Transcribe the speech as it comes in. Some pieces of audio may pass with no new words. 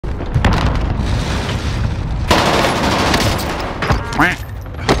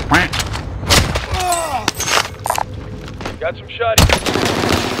Got some shotties.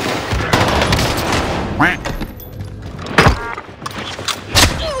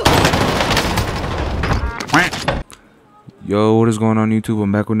 Yo, what is going on YouTube?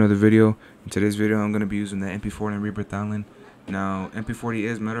 I'm back with another video. In today's video, I'm going to be using the MP40 and REBIRTH Island. Now, MP40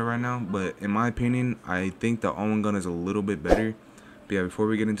 is meta right now, but in my opinion, I think the all-in gun is a little bit better. But yeah, before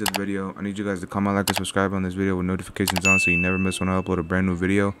we get into the video, I need you guys to comment, like, and subscribe on this video with notifications on so you never miss when I upload a brand new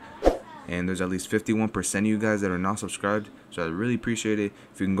video. And there's at least 51% of you guys that are not subscribed, so I really appreciate it.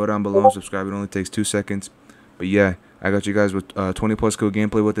 If you can go down below and subscribe, it only takes 2 seconds. But yeah, I got you guys with 20 plus kill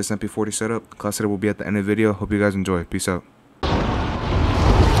gameplay with this MP40 setup. Class setup will be at the end of the video. Hope you guys enjoy. Peace out.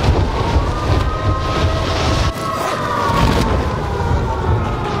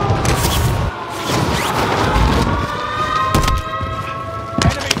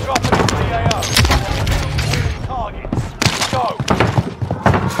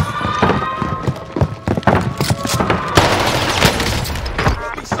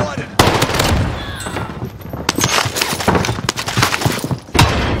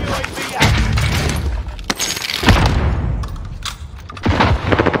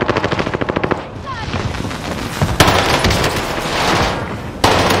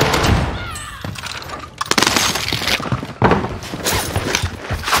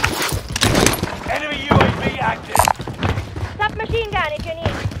 Machine gun if you need.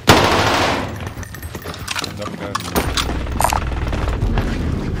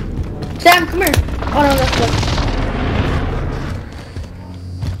 Sam, come here. Oh no, let's go.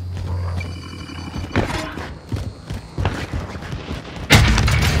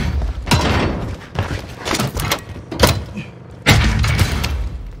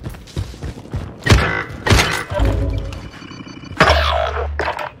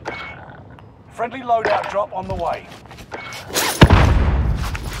 Friendly loadout drop on the way.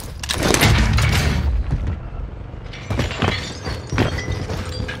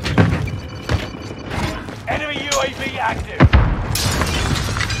 Enemy UAV active.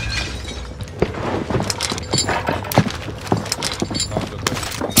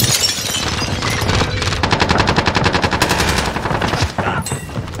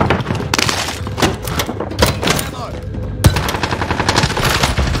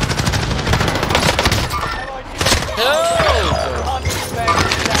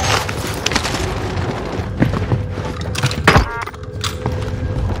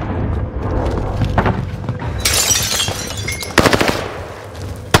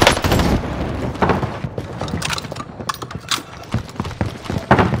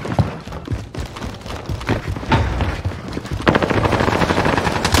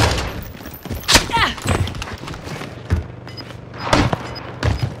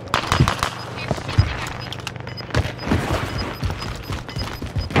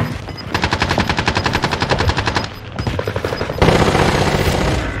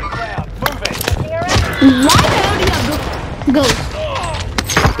 Go.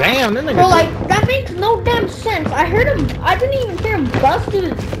 Damn, that nigga. Bro, like, that makes no damn sense. I heard him. I didn't even hear him bust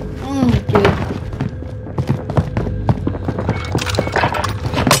through his. Dude.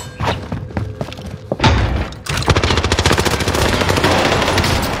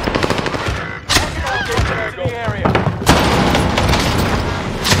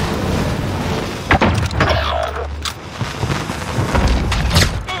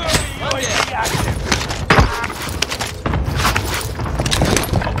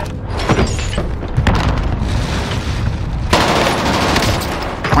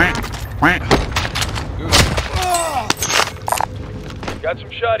 Quack.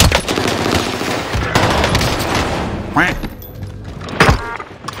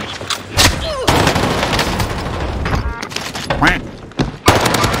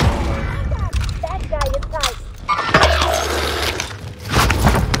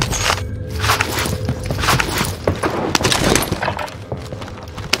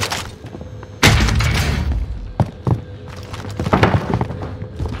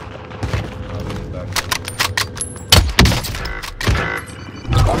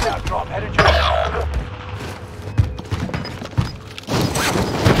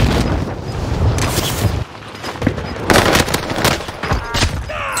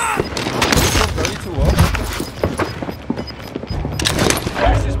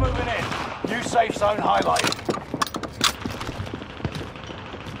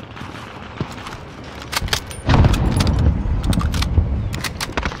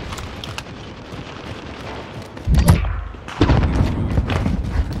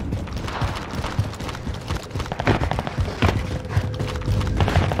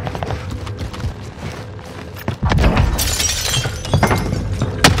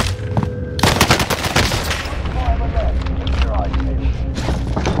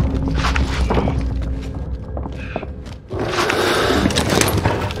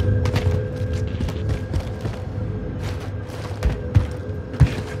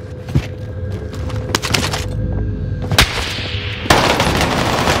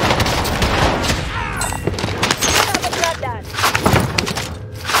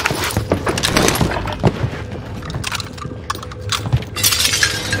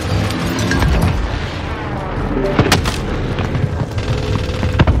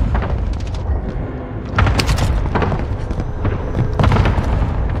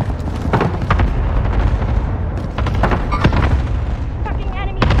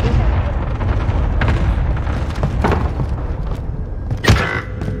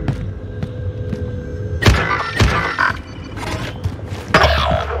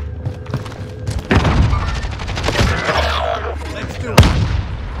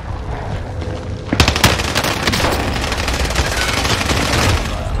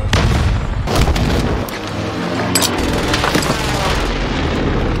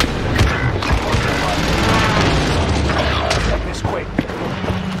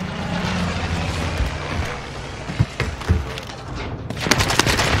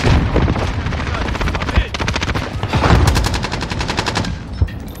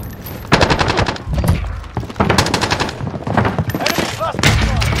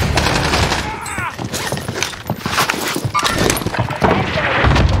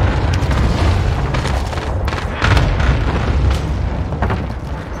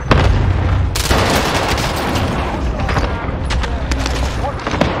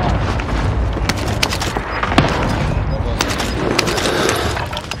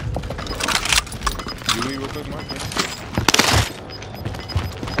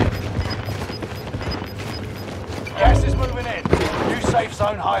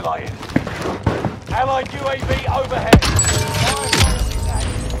 zone highlighted. Allied UAV overhead.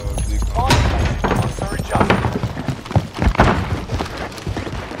 Fire costs are adjusted.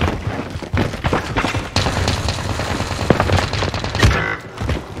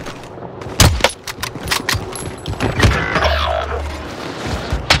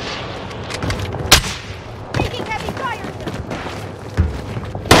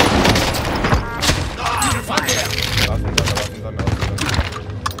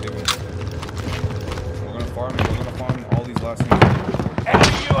 We're gonna farm all these last things.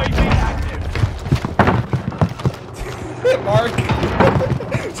 Enemy UAV active. Mark!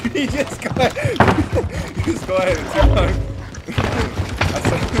 You just go ahead. Just go ahead. It's your time.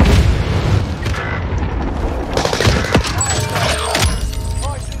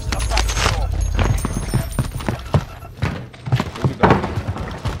 Prices are back to normal.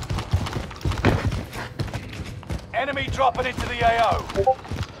 Enemy dropping into the AO.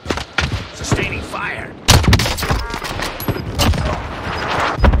 Sustaining fire.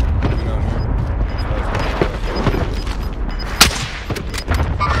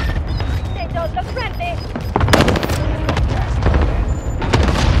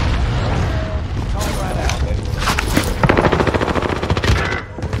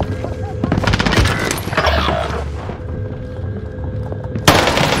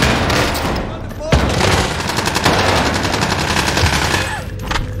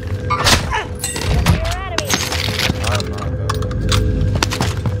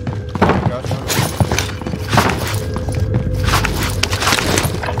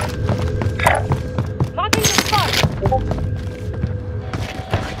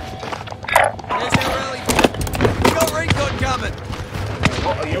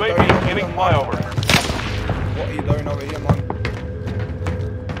 UAV giving flyover. What are you doing over here, man?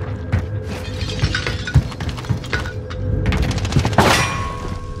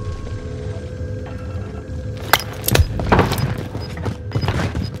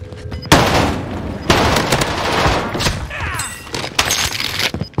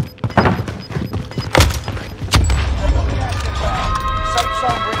 Safe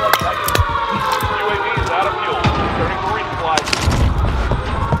zone relocated. UAV is out of fuel. Returning for resupply.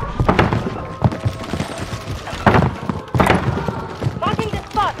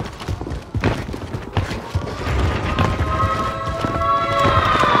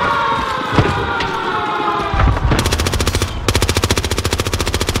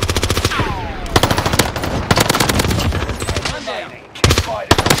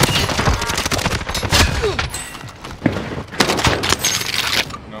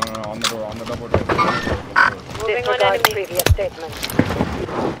 On the double door. Disregard previous statement.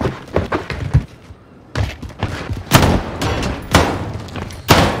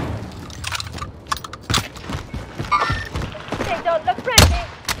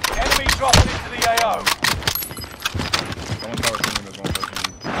 Enemy dropping into the AO. Someone tower team is one person.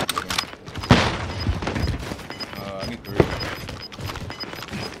 I need 3.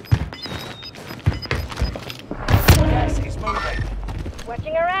 Gas is moving.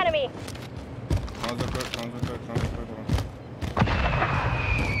 Watching our enemy. Sounds good.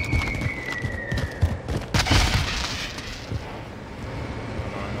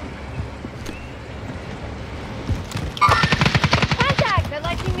 Contact! They're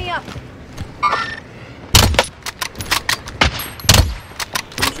lighting me up.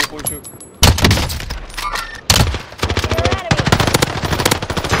 Pull shoot. Your enemy.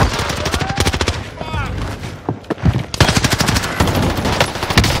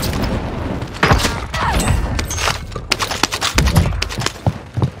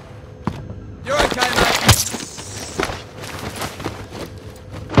 You're okay, mate.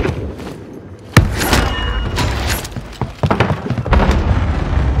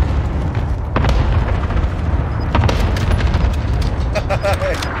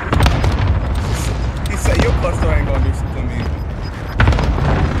 He said your cluster ain't gonna do something to me.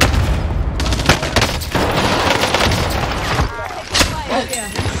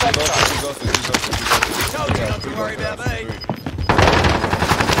 Told you not to worry about me.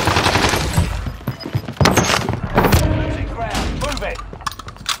 Losing ground. Move it.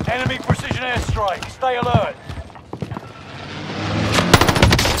 Enemy precision airstrike. Stay alert.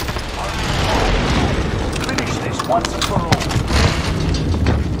 Finish this once and for all.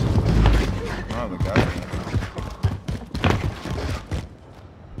 Oh, the guy.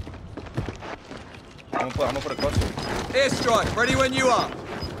 I'm gonna put a cluster. Airstrike, ready when you are.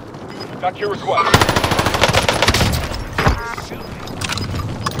 Got your request.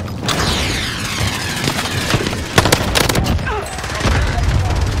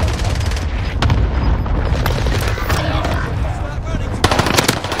 Start running.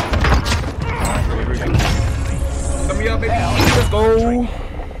 firing.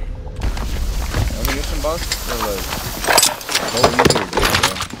 Ammunition box? Or like, so easy to get,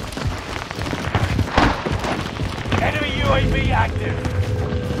 bro. Enemy UAV active.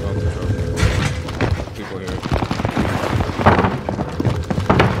 People here.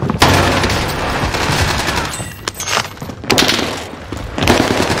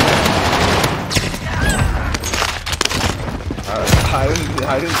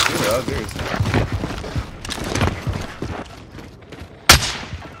 I didn't see it. I was serious.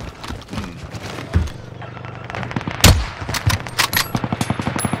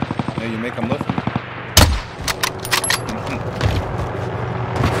 Yeah, you make them lift me.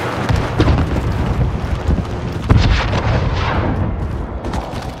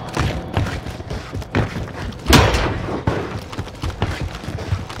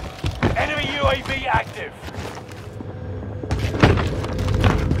 Enemy UAV active.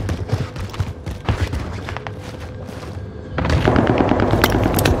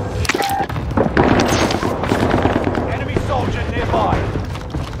 Enemy soldier nearby.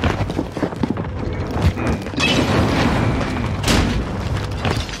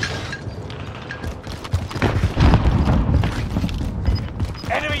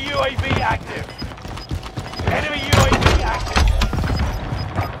 Enemy UAV active. Enemy UAV active.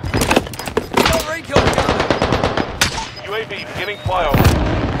 Got recon coming. UAV beginning flyover.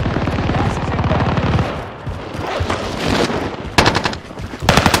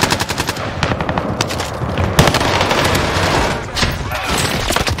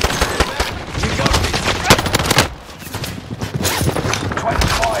 You got me.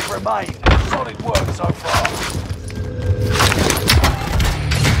 25 remain. Solid work so far.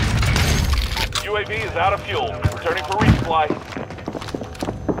 UAV is out of fuel. Returning for resupply.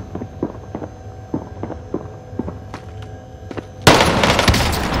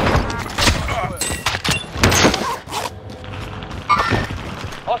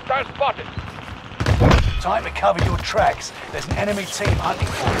 Hostile spotted. Time to cover your tracks. There's an enemy team hunting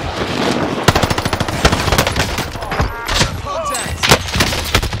for you. Contact.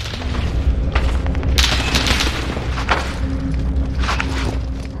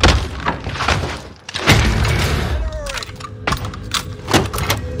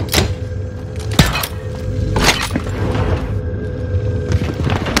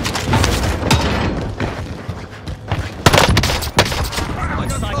 I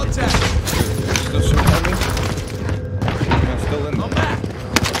got contact. Still shooting at me? I'm still in there. I'm back.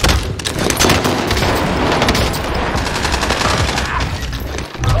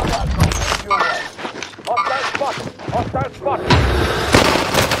 Hostile spotted. Hostile spotted.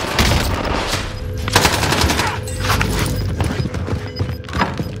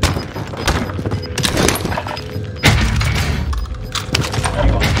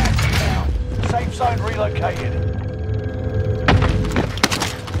 Safe zone relocated.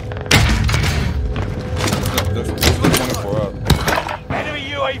 This is 24 up. Enemy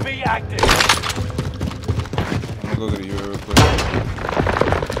UAV active. I'm gonna go get a U real quick.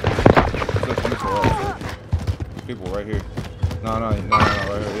 This is 24 up. There's people right here. No, right here.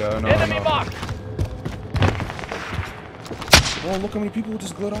 Yeah, no. Enemy marked. Bro, look how many people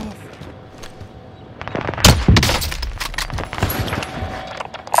just glid off.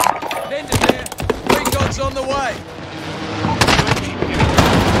 End it there. Recon's on the way.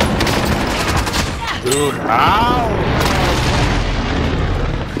 Dude, how?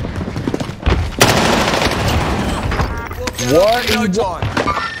 What No in time.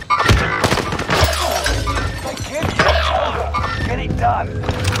 Get it done.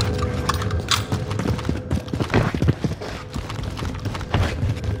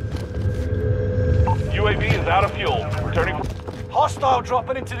 UAV is out of fuel. Returning for... Hostile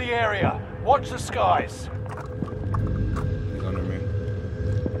dropping into the area. Watch the skies. He's under me.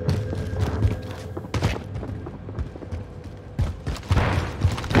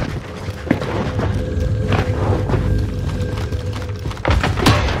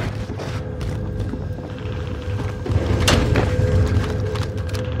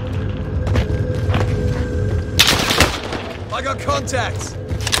 I got contacts.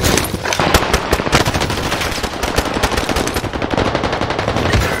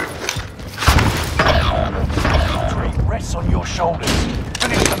 Victory rests on your shoulders.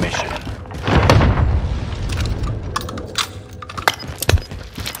 Finish the mission.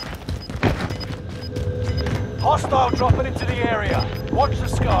 Hostile dropping into the area. Watch the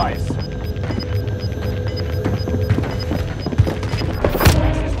skies. This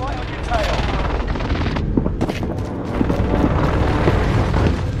is right on your tail.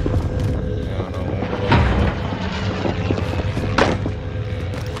 Yeah, I know.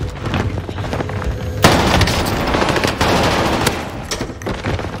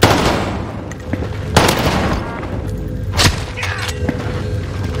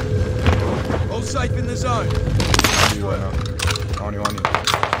 safe in the zone. On you right now. On you, on you.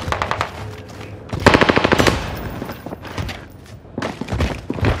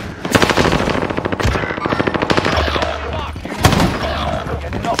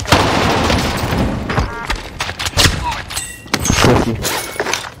 Getting knocked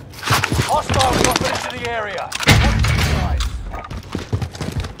Hostile dropping into the area. Watch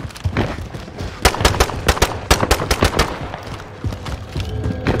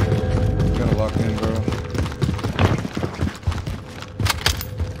Kinda locked in, bro.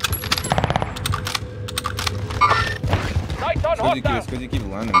 Sights on It's because you keep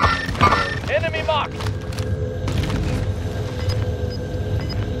landing on them. Enemy marked.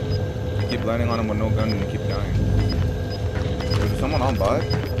 You keep landing on them with no gun and you keep dying. Is someone on by?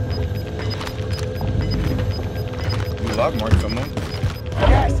 You log mark someone?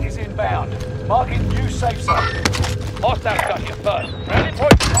 Gas is inbound. Marking new safe zone. Hostile got you first. Rally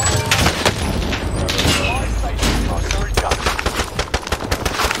point. Fire station costs are adjusted.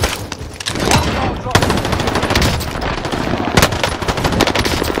 Hostile drop.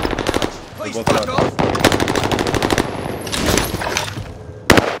 Please both fuck left. off.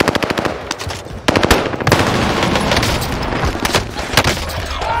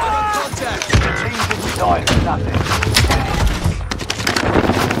 I got contact. The team didn't die for nothing.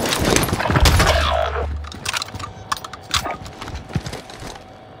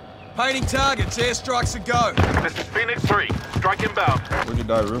 Painting targets. Airstrikes a go. This is Phoenix 3. Strike inbound. Where'd you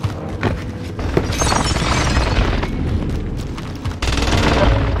die, Roof?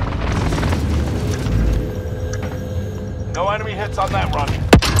 No enemy hits on that run.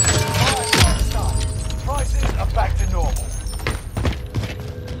 Prices are back to normal.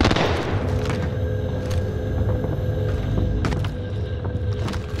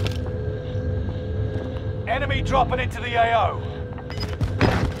 Enemy dropping into the AO.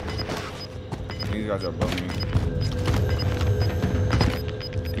 These guys are above me.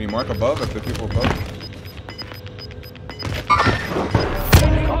 Can you mark above if the people above?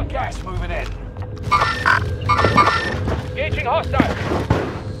 Got gas moving in. Engaging hostile.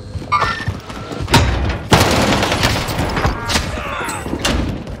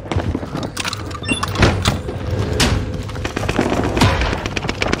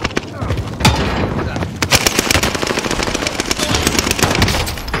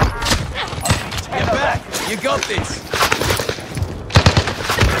 Get back. You got this.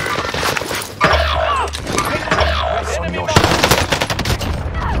 Enemy marked.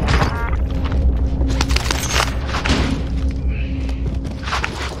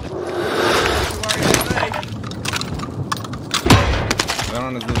 Land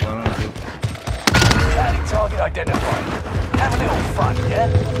on his roof, land on his roof. Enemy target identified. Have a little fun, yeah?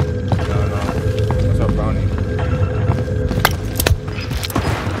 No. That's our bounty.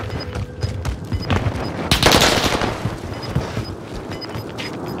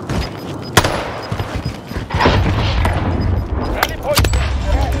 Rally point.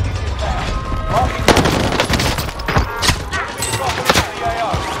 Marking. Enemy dropping into the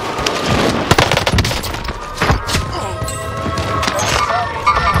AO.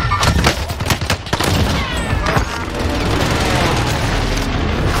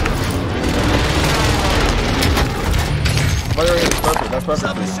 Fire rate is perfect, that's perfect.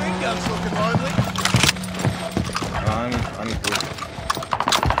 Submachine guns looking lively. I need food.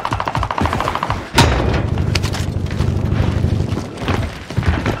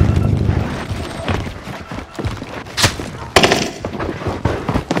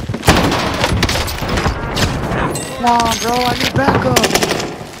 Come on, bro, I need backup.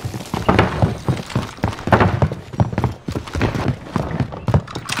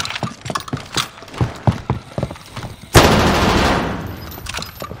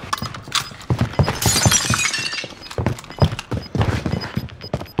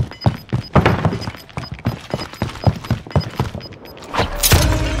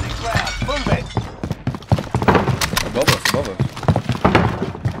 Move it. Above us, above us.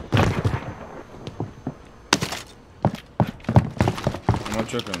 I'm not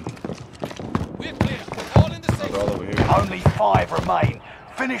tripping. We're clear. All in the safe. They're all over here. Only 5 remain.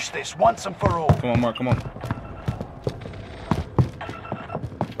 Finish this once and for all. Come on, Mark, come on.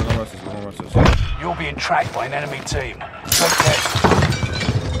 We're gonna rush this, we're gonna rush this. You're being tracked by an enemy team. Take care.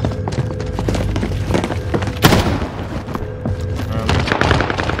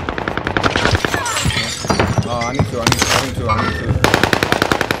 Oh, I need two.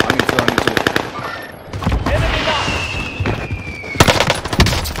 Enemy marked.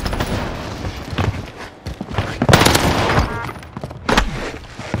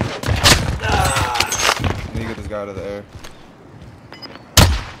 Need to get this guy out of the air.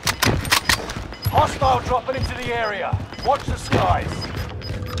 Hostile dropping into the area. Watch the skies.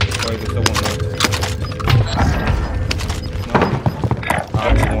 Wait, there's still one more. No.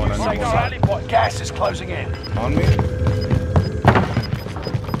 I need one, I need one. Rally point. Gas is closing in. On me?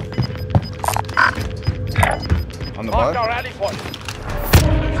 On the Mark butt? our rally point.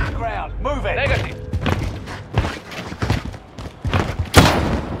 Losing ground. Move it. Negative.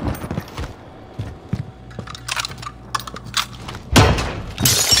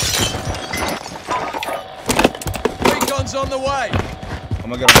 Recon's on the way. I'm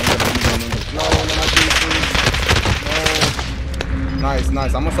gonna get him. No, no, my dude, please. No. Nice,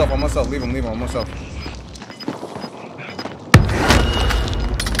 nice. I'm myself. Leave him, I'm myself.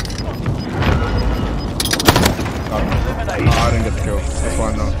 Got him. Oh, I didn't get the kill. That's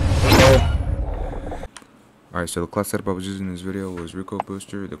fine, though. Alright, so the class setup I was using in this video was recoil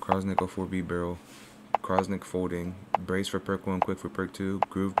booster, the Krasnik 04B barrel, Krasnik folding, brace for perk 1, quick for perk 2,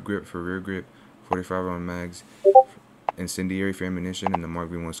 groove grip for rear grip, 45 round mags, incendiary for ammunition, and the Mark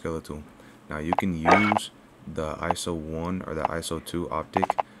V1 skeletal. Now you can use the ISO 1 or the ISO 2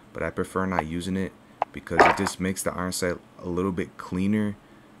 optic, but I prefer not using it because it just makes the iron sight a little bit cleaner.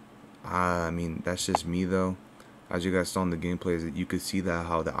 I mean, that's just me though. As you guys saw in the gameplays, you could see that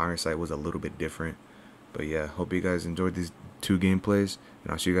how the iron sight was a little bit different. But yeah, hope you guys enjoyed these 2 gameplays,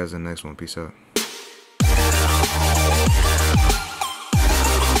 and I'll see you guys in the next one. Peace out.